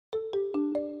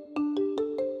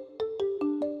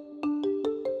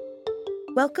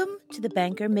Welcome to the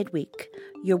Banker Midweek,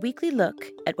 your weekly look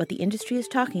at what the industry is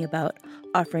talking about,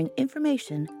 offering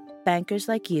information bankers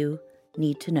like you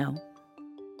need to know.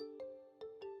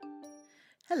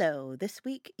 Hello, this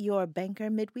week your Banker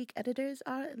Midweek editors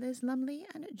are Liz Lumley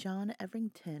and John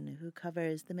Everington, who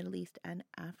covers the Middle East and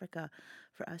Africa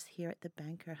for us here at the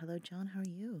Banker. Hello, John, how are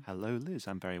you? Hello, Liz.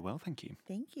 I'm very well, thank you.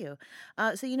 Thank you.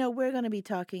 We're going to be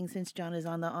talking, since John is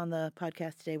on the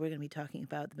podcast today, we're going to be talking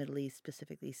about the Middle East,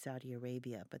 specifically Saudi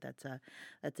Arabia, but that's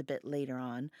a bit later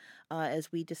on as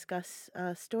we discuss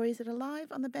stories that are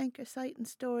live on the Banker site and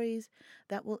stories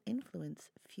that will influence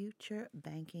future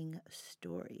banking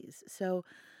stories. So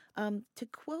to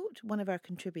quote one of our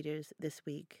contributors this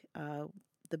week,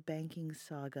 the banking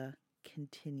saga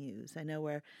continues. I know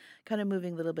we're kind of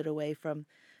moving a little bit away from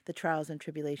the trials and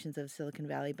tribulations of Silicon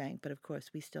Valley Bank, but of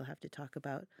course we still have to talk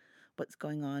about what's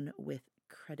going on with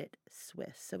Credit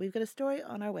Suisse. So we've got a story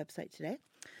on our website today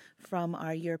from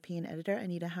our European editor,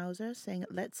 Anita Hauser, saying,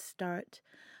 let's start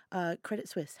Credit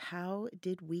Suisse. How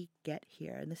did we get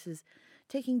here? And this is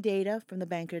taking data from the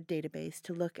Banker database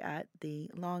to look at the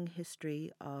long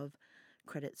history of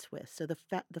Credit Suisse. So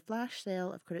the flash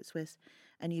sale of Credit Suisse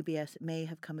and UBS may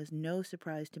have come as no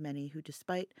surprise to many who,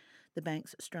 despite the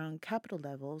bank's strong capital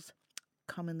levels,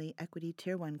 commonly equity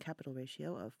tier 1 capital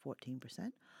ratio of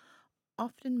 14%,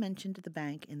 often mentioned the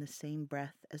bank in the same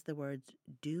breath as the words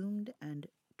doomed and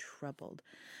troubled.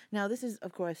 Now, this is,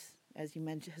 of course, as we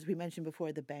mentioned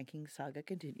before, the banking saga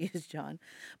continues, John.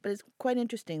 But it's quite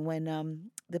interesting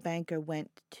when the Banker went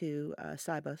to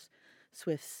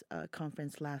Swift's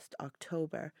conference last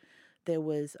October. There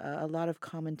was a lot of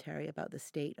commentary about the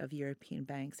state of European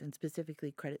banks, and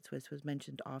specifically Credit Suisse was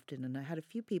mentioned often. And I had a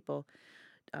few people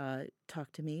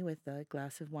talk to me with a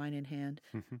glass of wine in hand.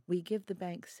 We give the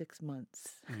bank 6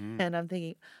 months. And I'm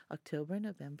thinking October,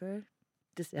 November,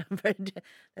 December.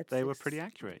 They were pretty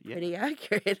accurate, yeah. Pretty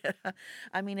accurate.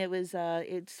 I mean,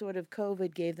 it sort of,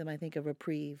 COVID gave them, I think, a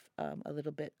reprieve a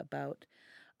little bit about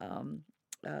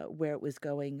where it was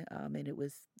going,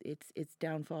 and its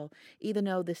downfall. Even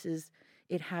though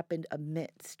it happened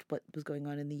amidst what was going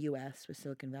on in the U.S. with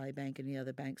Silicon Valley Bank and the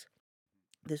other banks.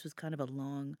 This was kind of a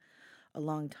long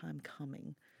time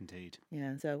coming. Indeed.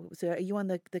 Yeah. So are you on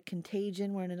the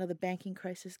contagion? We're in another banking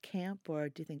crisis camp, or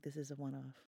do you think this is a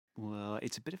one-off? Well,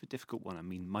 it's a bit of a difficult one. I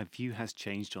mean, my view has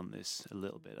changed on this a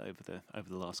little bit over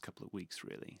the last couple of weeks,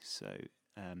 really. So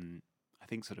I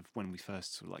think sort of when we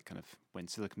first when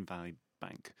Silicon Valley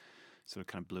Bank sort of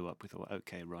kind of blew up, we thought,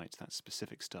 okay, right, that's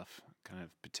specific stuff, kind of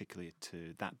particularly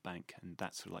to that bank and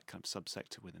that sort of like kind of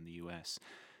subsector within the US.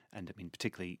 And I mean,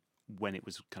 particularly when it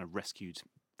was kind of rescued,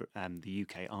 the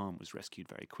UK arm was rescued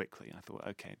very quickly. I thought,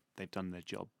 okay, they've done their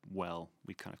job well.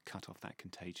 We kind of cut off that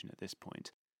contagion at this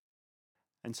point.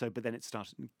 And so, but then it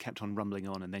kept on rumbling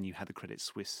on, and then you had the Credit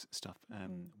Suisse stuff,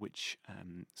 which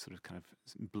sort of kind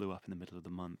of blew up in the middle of the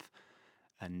month,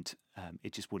 and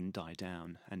it just wouldn't die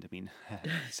down. And I mean,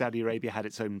 Saudi Arabia had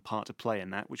its own part to play in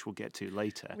that, which we'll get to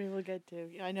later. We will get to.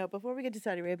 I know. Before we get to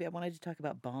Saudi Arabia, I wanted to talk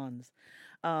about bonds.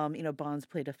 Bonds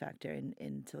played a factor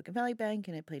in Silicon Valley Bank,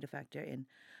 and it played a factor in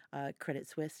Credit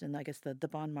Suisse. And I guess the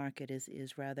bond market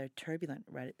is rather turbulent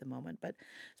right at the moment. But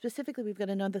specifically, we've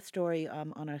got another story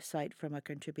on our site from a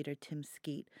contributor, Tim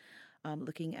Skeet,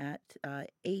 looking at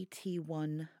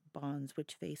AT1 bonds,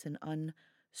 which face an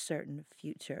uncertain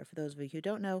future. For those of you who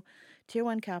don't know, Tier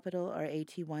 1 capital, or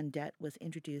AT1 debt, was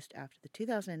introduced after the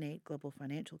 2008 global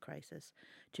financial crisis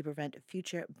to prevent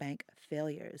future bank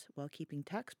failures while keeping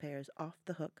taxpayers off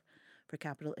the hook for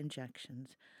capital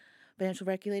injections. Financial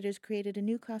regulators created a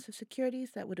new class of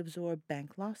securities that would absorb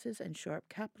bank losses and shore up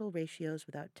capital ratios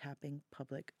without tapping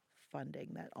public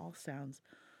funding. That all sounds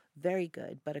very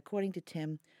good, but according to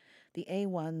Tim, the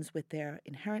A1s, with their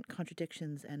inherent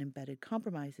contradictions and embedded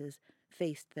compromises,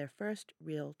 faced their first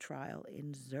real trial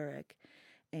in Zurich,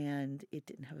 and it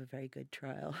didn't have a very good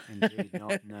trial. Indeed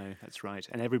not. No, that's right.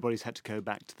 And everybody's had to go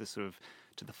back to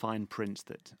the fine print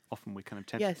that often we kind of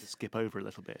tend to skip over a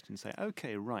little bit and say,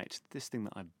 okay, right, this thing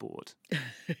that I bought,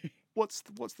 what's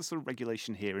the sort of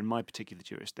regulation here in my particular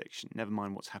jurisdiction? Never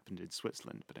mind what's happened in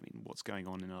Switzerland, but I mean, what's going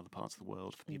on in other parts of the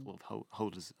world for people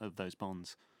holders of those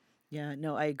bonds? Yeah,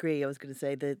 no, I agree. I was going to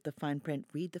say the fine print.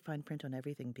 Read the fine print on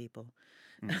everything, people.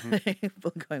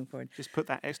 Going forward. Just put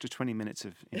that extra 20 minutes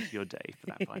into your day for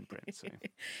that fine print. So.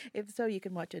 If so, you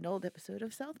can watch an old episode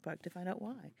of South Park to find out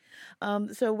why.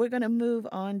 So we're going to move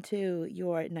on to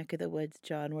your neck of the woods,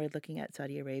 John. We're looking at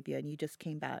Saudi Arabia, and you just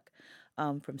came back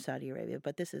from Saudi Arabia,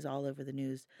 but this is all over the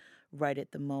news right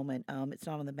at the moment. It's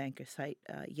not on the Banker site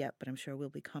yet, but I'm sure we'll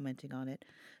be commenting on it.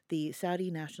 The Saudi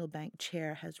National Bank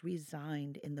chair has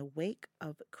resigned in the wake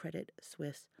of Credit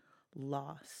Suisse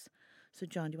loss. So,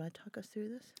 John, do you want to talk us through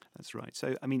this? That's right.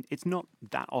 So, I mean, it's not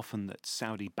that often that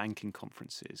Saudi banking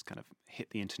conferences kind of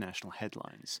hit the international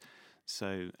headlines.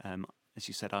 So, as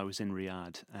you said, I was in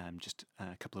Riyadh just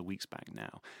a couple of weeks back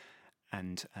now,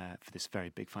 and for this very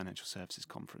big financial services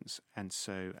conference. And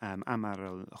so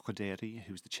Ammar al-Quderi,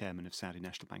 who was the chairman of Saudi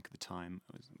National Bank at the time,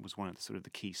 was one of the sort of the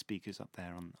key speakers up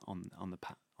there on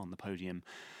the podium.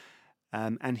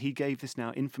 And he gave this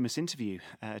now infamous interview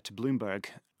to Bloomberg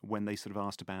when they sort of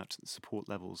asked about support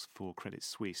levels for Credit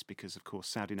Suisse, because, of course,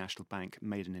 Saudi National Bank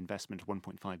made an investment,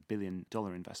 $1.5 billion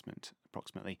investment,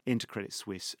 approximately, into Credit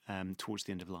Suisse towards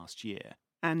the end of last year.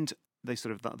 And they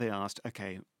asked,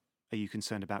 okay, are you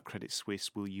concerned about Credit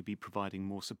Suisse? Will you be providing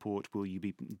more support? Will you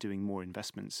be doing more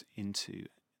investments into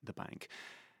the bank?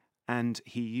 And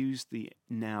he used the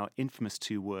now infamous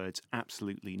two words,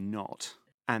 absolutely not.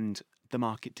 And the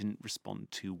market didn't respond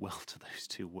too well to those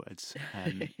two words.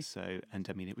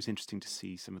 It was interesting to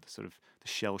see some of the sort of the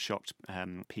shell-shocked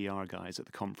PR guys at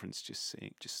the conference just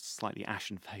slightly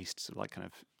ashen-faced, sort of like kind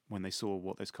of when they saw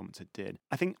what those comments had did.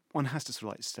 I think one has to sort of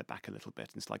like step back a little bit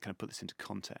and kind of put this into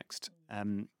context.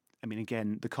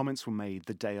 Again, the comments were made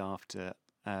the day after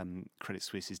Credit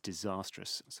Suisse's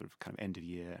disastrous sort of kind of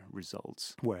end-of-year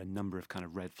results, where a number of kind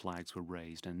of red flags were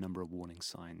raised and a number of warning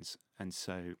signs. And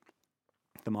so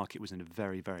the market was in a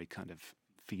very, very kind of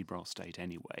febrile state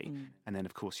anyway. And then,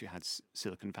 of course, you had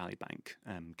Silicon Valley Bank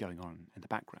going on in the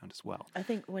background as well. I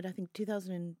think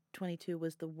 2022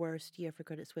 was the worst year for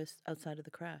Credit Suisse outside of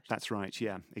the crash. That's right.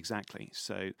 Yeah, exactly.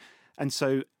 So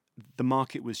the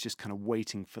market was just kind of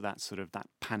waiting for that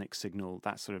panic signal,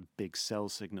 that sort of big sell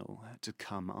signal to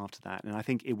come after that. And I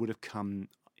think it would have come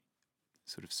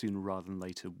sort of sooner rather than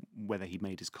later, whether he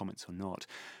made his comments or not.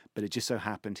 But it just so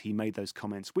happened he made those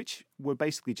comments, which were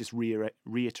basically just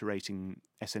reiterating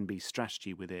SNB's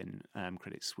strategy within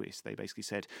Credit Suisse. They basically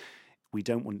said,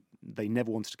 they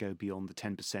never wanted to go beyond the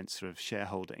 10% sort of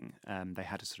shareholding. They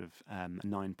had a sort of I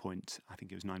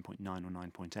think it was 9.9 or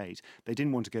 9.8. They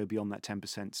didn't want to go beyond that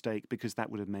 10% stake because that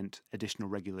would have meant additional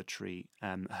regulatory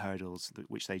hurdles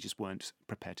which they just weren't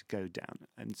prepared to go down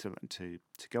and to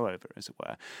go over, as it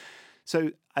were.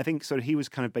 So I think sort of he was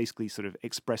kind of basically sort of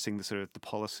expressing the sort of the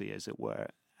policy, as it were,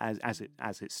 as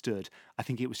it stood. I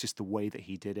think it was just the way that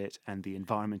he did it and the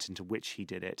environment into which he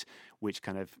did it, which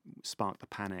kind of sparked the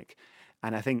panic.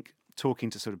 And I think talking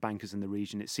to sort of bankers in the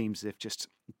region, it seems as if just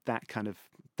that kind of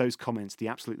those comments, the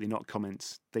absolutely not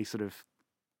comments, they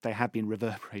have been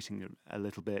reverberating a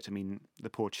little bit. I mean,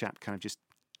 the poor chap kind of just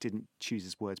didn't choose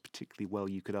his words particularly well,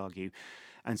 you could argue.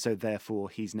 And so therefore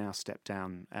he's now stepped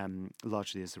down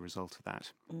largely as a result of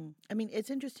that. I mean, it's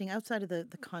interesting outside of the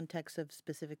context of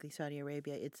specifically Saudi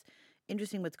Arabia. It's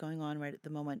interesting what's going on right at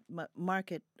the moment.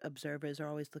 Market observers are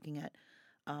always looking at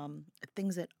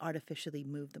things that artificially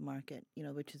move the market,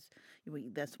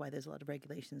 that's why there's a lot of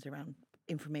regulations around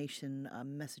information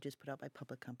messages put out by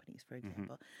public companies, for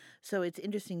example. So it's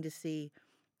interesting to see,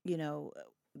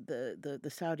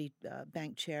 the Saudi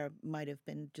bank chair might have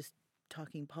been just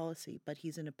talking policy, but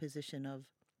he's in a position of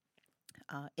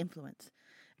influence,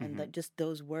 and that just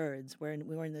those words. We're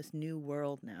in this new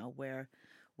world now where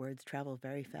words travel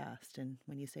very fast, and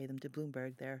when you say them to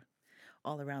Bloomberg, they're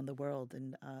all around the world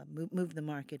and move the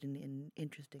market in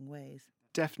interesting ways.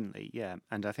 Definitely, yeah.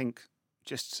 And I think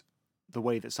just the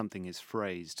way that something is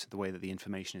phrased, the way that the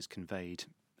information is conveyed,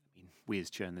 we as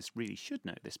journalists really should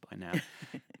know this by now,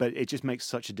 but it just makes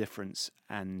such a difference.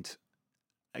 And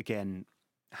again,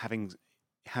 having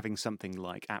something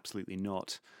like absolutely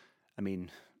not,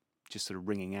 just sort of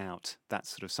ringing out, that's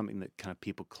sort of something that kind of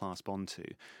people clasp onto.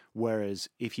 Whereas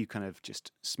if you kind of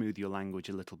just smooth your language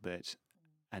a little bit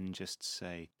and just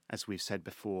say, as we've said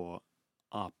before,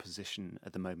 our position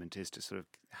at the moment is to sort of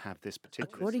have this particular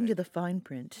according to the fine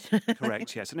print.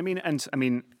 Correct, yes. And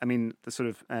the sort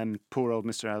of poor old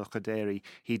Mr. Al-Qaderi,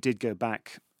 he did go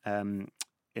back in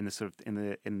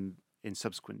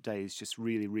subsequent days, just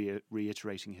really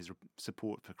reiterating his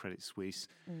support for Credit Suisse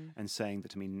and saying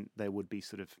that there would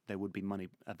be money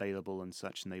available and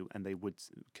such, and they would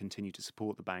continue to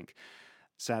support the bank.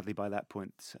 Sadly, by that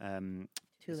point,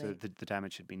 the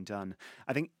damage had been done.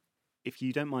 I think, if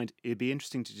you don't mind, it'd be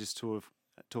interesting to just sort of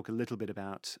talk a little bit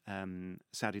about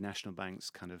Saudi National Bank's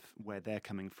kind of where they're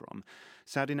coming from.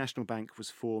 Saudi National Bank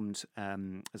was formed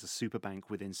as a super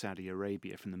bank within Saudi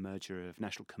Arabia from the merger of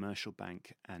National Commercial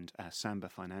Bank and Samba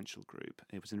Financial Group.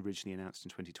 It was originally announced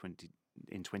in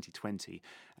in 2020,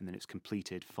 and then it's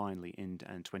completed finally in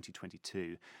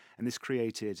 2022. And this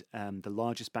created the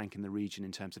largest bank in the region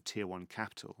in terms of Tier 1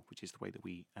 capital, which is the way that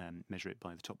we measure it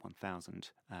by the top 1,000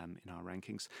 in our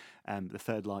rankings. The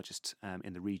third largest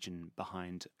in the region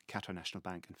behind Qatar National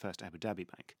Bank and First Abu Dhabi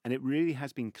Bank. And it really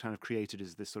has been kind of created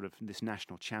as this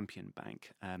national champion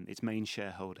bank. Its main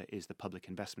shareholder is the Public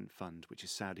Investment Fund, which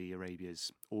is Saudi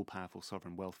Arabia's all-powerful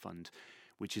sovereign wealth fund,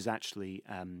 which is actually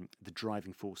the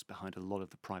driving force behind a lot of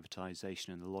the privatization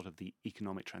and a lot of the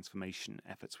economic transformation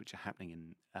efforts which are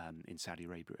happening in Saudi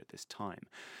Arabia at this time.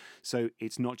 So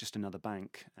it's not just another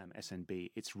bank,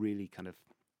 SNB. It's really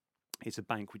it's a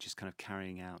bank which is kind of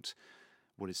carrying out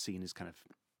what is seen as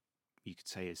you could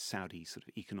say, as Saudi sort of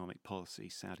economic policy,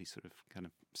 Saudi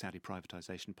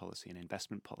privatization policy and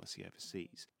investment policy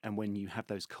overseas. And when you have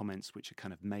those comments which are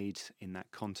kind of made in that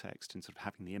context and sort of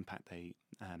having the impact they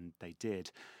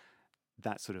did,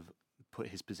 that sort of put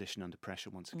his position under pressure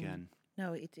once again.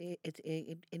 No, it's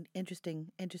an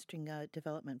interesting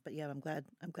development. But yeah, I'm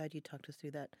glad you talked us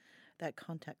through that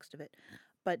context of it.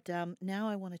 But now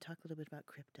I want to talk a little bit about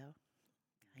crypto.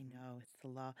 I know, it's the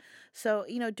law. So,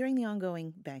 during the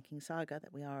ongoing banking saga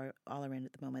that we are all around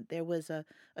at the moment, there was a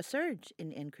surge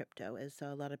in crypto as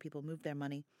a lot of people moved their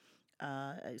money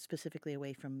specifically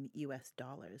away from US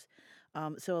dollars.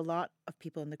 So a lot of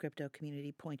people in the crypto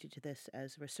community pointed to this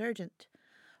as a resurgent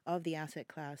of the asset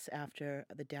class after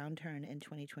the downturn in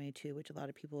 2022, which a lot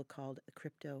of people called a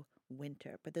crypto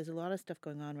winter. But there's a lot of stuff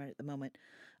going on right at the moment.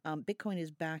 Bitcoin is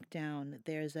back down.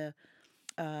 There's the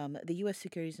U.S.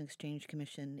 Securities and Exchange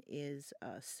Commission is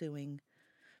suing.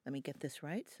 Let me get this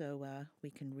right so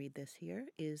we can read this here.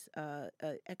 Is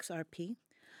XRP.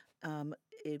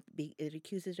 It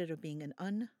accuses it of being an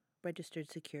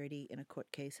unregistered security in a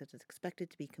court case that is expected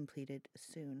to be completed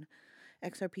soon.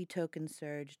 XRP tokens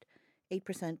surged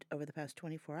 8% over the past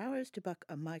 24 hours to buck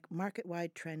a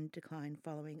market-wide trend decline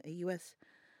following a U.S.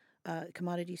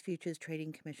 Commodities Futures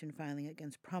Trading Commission filing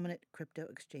against prominent crypto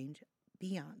exchange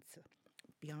Beyonce.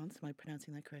 Beyonce, am I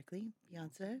pronouncing that correctly?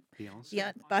 Beyonce? Beyonce?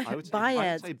 Yeah, I would say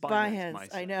Binance.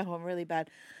 myself. I know, I'm really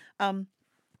bad.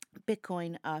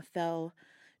 Bitcoin fell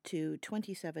to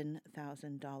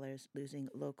 $27,000, losing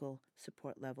local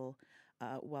support level,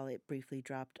 while it briefly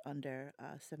dropped under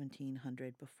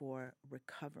 1,700 before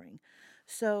recovering.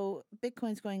 So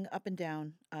Bitcoin's going up and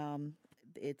down.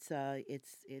 It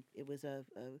was a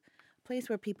place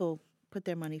where people put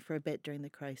their money for a bit during the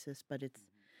crisis, but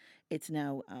it's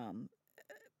now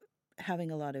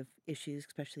having a lot of issues,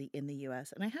 especially in the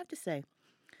U.S. And I have to say,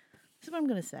 this is what I'm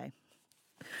going to say,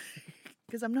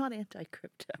 because I'm not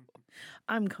anti-crypto.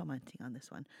 I'm commenting on this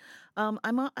one.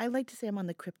 I like to say I'm on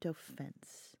the crypto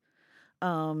fence.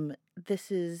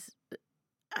 This is,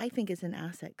 I think, is an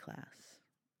asset class,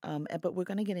 but we're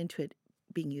going to get into it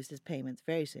being used as payments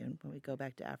very soon when we go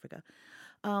back to Africa.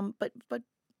 But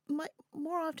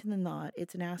more often than not,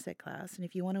 it's an asset class, and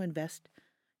if you want to invest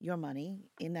your money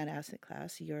in that asset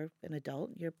class, you're an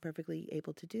adult, you're perfectly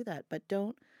able to do that. But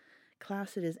don't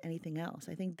class it as anything else.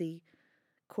 I think the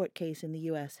court case in the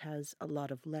U.S. has a lot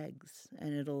of legs,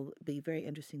 and it'll be very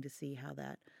interesting to see how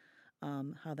that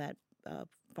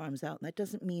farms out. And that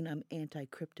doesn't mean I'm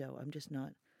anti-crypto. I'm just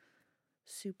not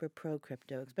super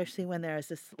pro-crypto, especially when there is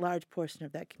this large portion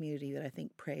of that community that I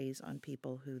think preys on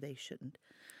people who they shouldn't.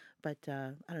 But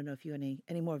I don't know if you have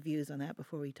any more views on that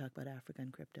before we talk about Africa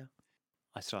and crypto.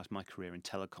 I started my career in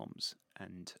telecoms,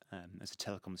 and as a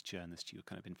telecoms journalist, you were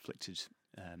kind of inflicted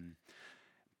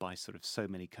by sort of so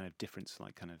many kind of different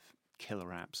kind of killer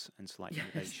apps and slight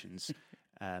innovations.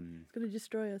 It's going to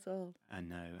destroy us all. I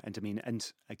know, and I mean,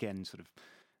 and again, sort of,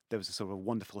 there was a sort of a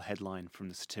wonderful headline from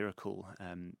the satirical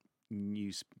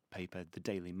newspaper, the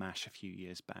Daily Mash, a few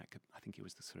years back. I think it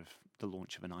was the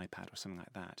launch of an iPad or something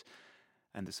like that.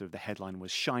 And the headline was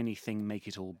 "Shiny thing, make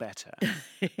it all better,"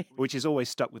 which has always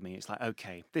stuck with me. It's like,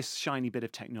 okay, this shiny bit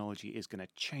of technology is going to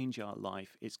change our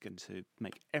life. It's going to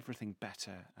make everything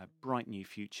better. A bright new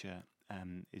future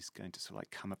is going to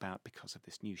come about because of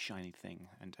this new shiny thing.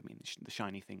 And I mean, the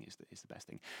shiny thing is the best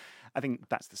thing. I think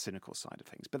that's the cynical side of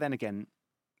things. But then again,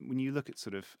 when you look at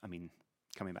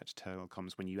coming back to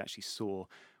telecoms, when you actually saw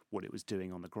what it was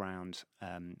doing on the ground,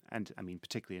 and I mean,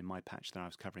 particularly in my patch that I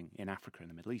was covering in Africa and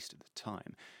the Middle East at the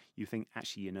time, you think,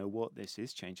 actually, you know what, this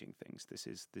is changing things. This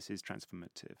is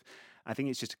transformative. I think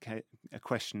it's just a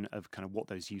question of kind of what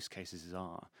those use cases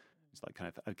are. It's like kind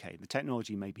of, okay, the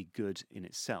technology may be good in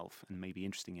itself and may be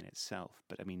interesting in itself,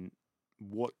 but I mean,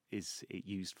 what is it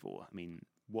used for? I mean,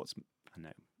 what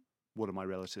are my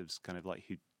relatives kind of like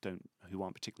who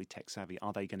aren't particularly tech savvy?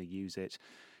 Are they going to use it?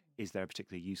 Is there a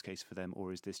particular use case for them,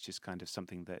 or is this just kind of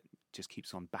something that just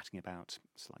keeps on batting about?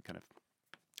 It's like kind of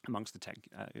amongst the tech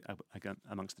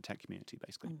amongst the tech community,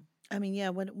 basically. I mean, yeah,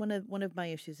 one of my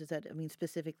issues is that, I mean,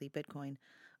 specifically Bitcoin,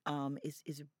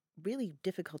 is really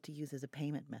difficult to use as a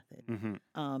payment method.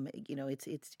 Hmm.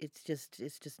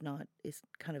 It's just not, it's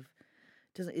kind of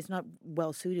doesn't it's not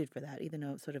well suited for that, even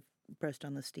though it sort of burst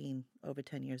on the scene over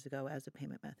 10 years ago as a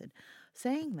payment method.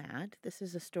 Saying that, this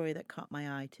is a story that caught my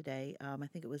eye today. I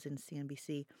think it was in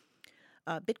CNBC.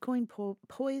 Bitcoin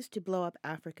poised to blow up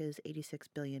Africa's 86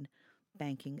 billion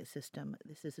banking system.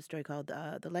 This is a story called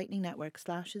 "The Lightning Network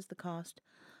Slashes the Cost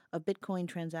of Bitcoin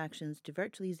Transactions to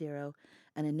Virtually Zero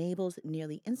and Enables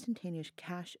Nearly Instantaneous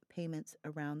Cash Payments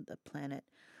Around the Planet."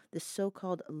 This so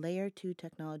called Layer 2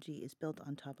 technology is built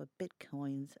on top of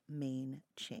Bitcoin's main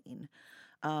chain.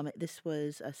 This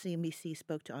was CNBC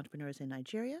spoke to entrepreneurs in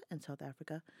Nigeria and South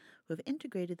Africa who have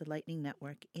integrated the Lightning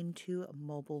Network into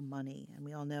mobile money. And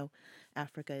we all know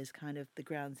Africa is kind of the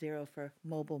ground zero for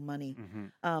mobile money.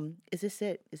 Hmm. Is this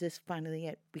it? Is this finally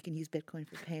it? We can use Bitcoin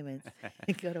for payments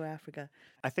and go to Africa.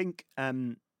 I think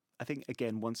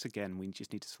again, once again, we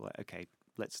just need to sort of, okay,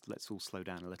 let's all slow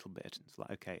down a little bit. It's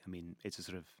like, okay, I mean, it's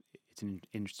an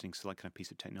interesting sort of kind of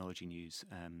piece of technology news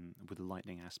with the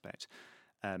lightning aspect.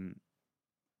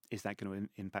 Is that going to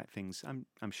impact things?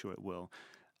 I'm sure it will.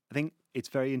 I think it's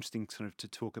very interesting sort of to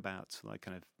talk about, like,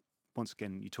 kind of, once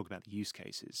again, you talk about the use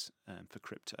cases for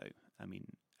crypto. I mean,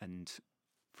 and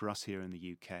for us here in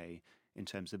the UK, in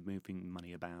terms of moving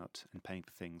money about and paying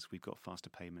for things, we've got faster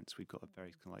payments. We've got a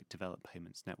very kind of like developed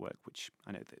payments network, which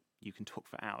I know that you can talk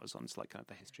for hours on. It's like kind of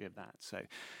the history of that. So,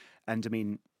 and I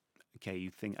mean, okay, you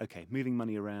think, okay, moving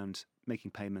money around,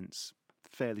 making payments,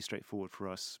 fairly straightforward for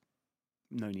us.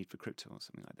 No need for crypto or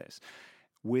something like this.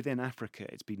 Within Africa,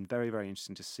 it's been very, very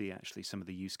interesting to see actually some of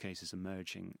the use cases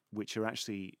emerging, which are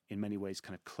actually in many ways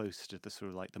kind of close to the sort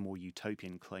of like the more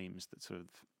utopian claims that sort of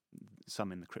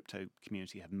some in the crypto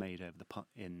community have made over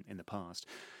in the past.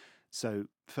 So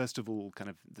first of all, kind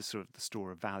of the sort of the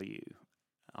store of value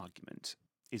argument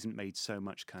isn't made so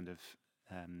much kind of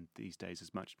these days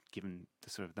as much, given the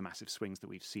sort of the massive swings that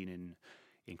we've seen in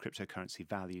cryptocurrency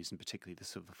values, and particularly the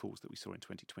sort of the falls that we saw in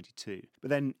 2022. But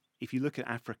then if you look at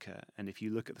Africa and if you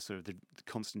look at the sort of the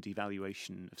constant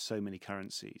devaluation of so many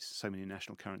currencies, so many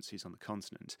national currencies on the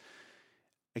continent,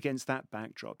 against that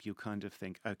backdrop, you kind of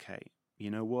think, okay,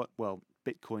 you know what? Well,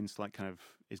 Bitcoin's like kind of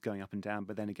is going up and down,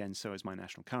 but then again, so is my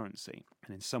national currency.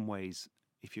 And in some ways,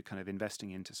 if you're kind of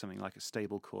investing into something like a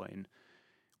stable coin,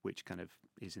 which kind of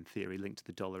is in theory linked to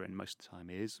the dollar and most of the time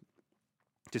is,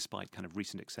 despite kind of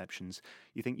recent exceptions,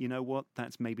 you think, you know what,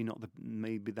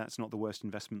 maybe that's not the worst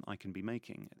investment I can be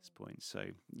making at this point. So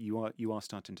you are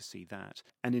starting to see that.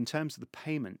 And in terms of the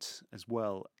payment as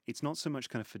well, it's not so much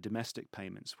kind of for domestic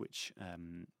payments, which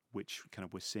kind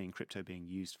of we're seeing crypto being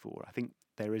used for. I think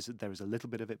there is a little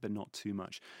bit of it, but not too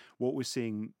much. What we're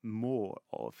seeing more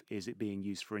of is it being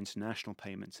used for international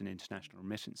payments and international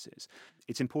remittances.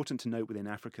 It's important to note within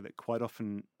Africa that quite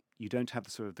often you don't have the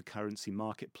sort of the currency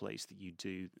marketplace that you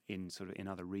do in sort of in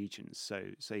other regions. So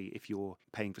say if you're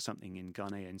paying for something in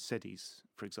Ghanaian cedis,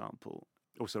 for example,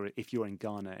 or sorry, if you're in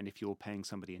Ghana and if you're paying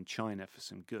somebody in China for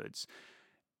some goods,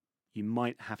 you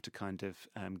might have to kind of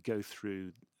go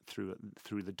through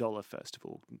the dollar first of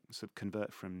all, sort of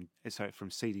convert from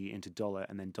cedi into dollar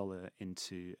and then dollar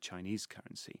into Chinese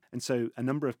currency. And so a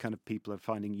number of kind of people are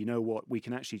finding, you know what, we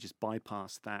can actually just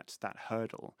bypass that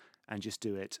hurdle and just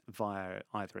do it via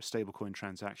either a stablecoin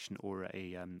transaction or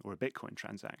a Bitcoin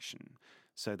transaction.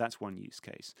 So that's one use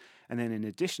case. And then in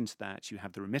addition to that, you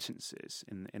have the remittances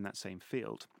in that same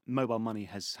field. Mobile money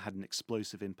has had an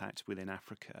explosive impact within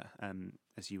Africa,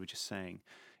 as you were just saying,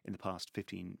 in the past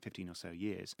 15 or so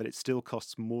years. But it still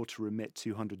costs more to remit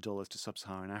 $200 to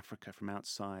sub-Saharan Africa from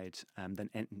outside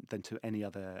than to any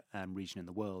other region in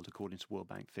the world, according to World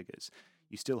Bank figures.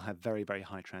 You still have very, very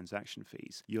high transaction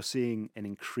fees. You're seeing an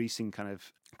increasing kind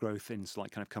of growth in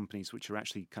like kind of companies which are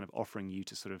actually kind of offering you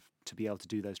to sort of to be able to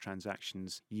do those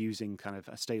transactions using kind of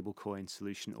a stable coin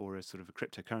solution or a sort of a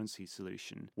cryptocurrency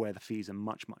solution where the fees are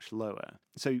much, much lower.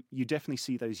 So you definitely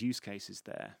see those use cases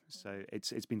there. So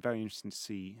it's been very interesting to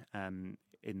see in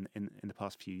the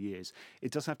past few years.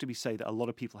 It does have to be said that a lot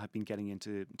of people have been getting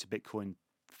into Bitcoin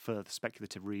for the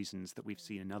speculative reasons that we've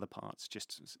seen in other parts,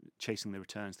 just chasing the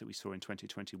returns that we saw in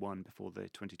 2021 before the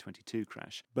 2022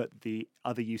 crash. But the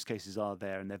other use cases are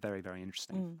there, and they're very, very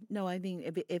interesting. No, I mean,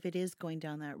 if it is going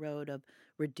down that road of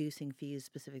reducing fees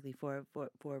specifically for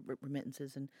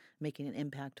remittances and making an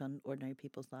impact on ordinary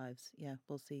people's lives, yeah,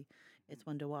 we'll see. It's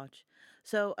one to watch.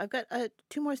 So I've got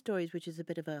two more stories, which is a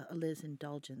bit of a Liz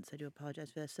indulgence. I do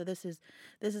apologize for this. So this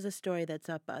is a story that's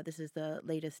up. This is the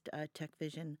latest Tech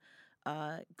Vision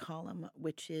column,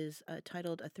 which is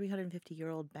titled "A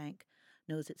 350-Year-Old Bank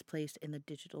Knows Its Place in the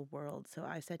Digital World." So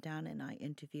I sat down and I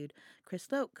interviewed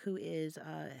Chris Loke, who is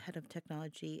head of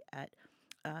technology at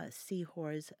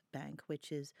Seahorse Bank,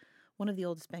 which is one of the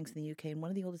oldest banks in the UK and one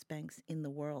of the oldest banks in the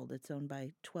world. It's owned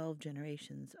by 12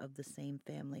 generations of the same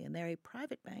family, and they're a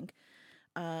private bank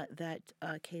that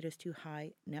caters to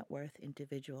high net worth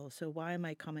individuals. So why am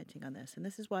I commenting on this? And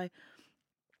this is why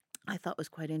I thought was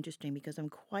quite interesting, because I'm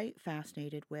quite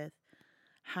fascinated with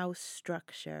how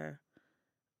structure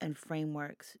and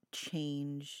frameworks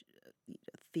change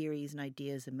theories and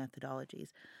ideas and methodologies.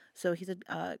 So he said,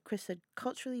 Chris said,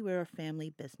 culturally, we're a family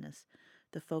business.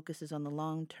 The focus is on the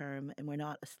long term, and we're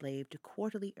not a slave to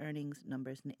quarterly earnings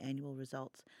numbers and annual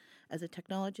results. As a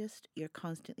technologist, you're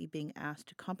constantly being asked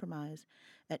to compromise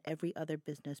at every other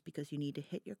business because you need to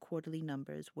hit your quarterly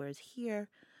numbers, whereas here,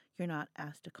 you're not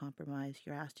asked to compromise.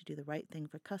 You're asked to do the right thing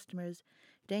for customers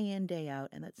day in, day out,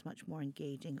 and that's a much more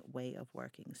engaging way of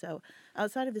working. So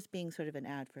outside of this being sort of an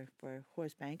ad for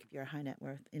Horse Bank, if you're a high net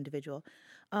worth individual,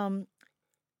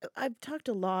 I've talked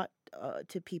a lot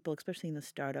to people, especially in the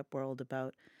startup world,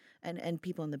 about, and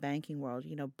people in the banking world,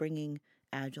 bringing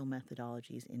agile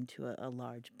methodologies into a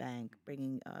large bank,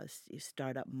 bringing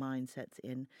startup mindsets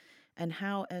in, and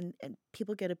how, and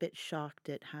people get a bit shocked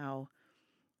at how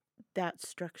that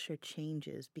structure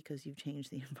changes because you've changed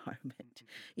the environment.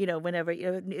 Whenever,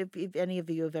 if any of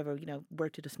you have ever,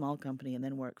 worked at a small company and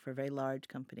then worked for a very large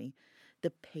company,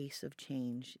 the pace of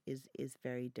change is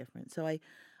very different. So I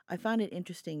found it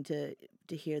interesting to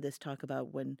hear this talk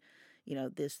about when,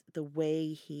 the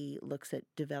way he looks at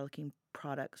developing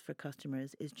products for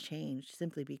customers is changed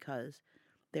simply because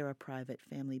they're a private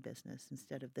family business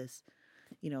instead of this,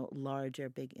 larger,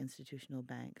 big institutional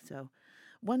bank. So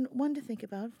one to think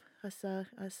about,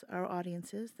 us our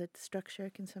audiences, that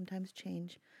structure can sometimes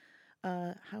change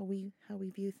how we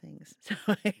view things. So,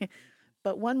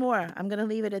 but one more, I'm going to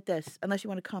leave it at this, unless you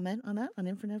want to comment on that, on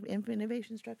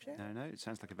innovation structure. No, it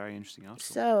sounds like a very interesting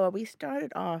article. So we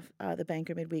started off the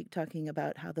Banker Midweek talking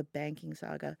about how the banking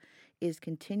saga is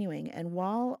continuing, and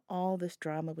while all this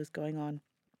drama was going on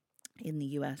in the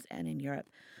U.S. and in Europe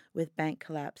with bank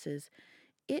collapses,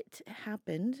 it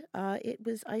happened. It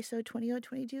was ISO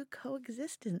 20022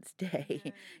 Coexistence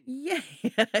Day. Yay!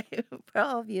 For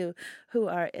all of you who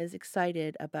are as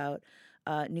excited about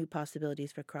new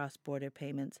possibilities for cross-border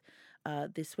payments,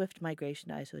 the swift migration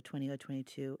to ISO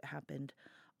 20022 happened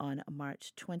on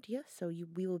March 20th. So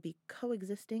we will be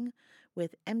coexisting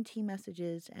with MT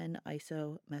messages and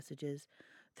ISO messages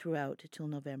throughout till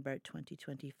November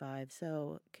 2025.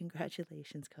 So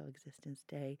congratulations, Coexistence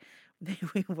Day.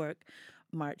 We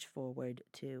march forward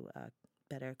to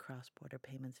better cross-border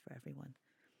payments for everyone.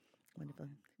 Wonderful.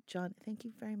 John, thank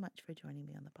you very much for joining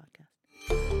me on the podcast.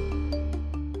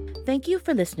 Thank you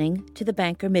for listening to The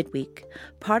Banker Midweek,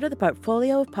 part of the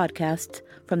portfolio of podcasts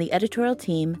from the editorial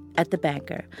team at The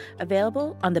Banker,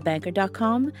 available on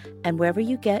thebanker.com and wherever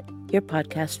you get your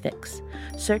podcast fix.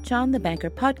 Search on The Banker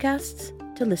Podcasts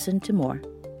to listen to more.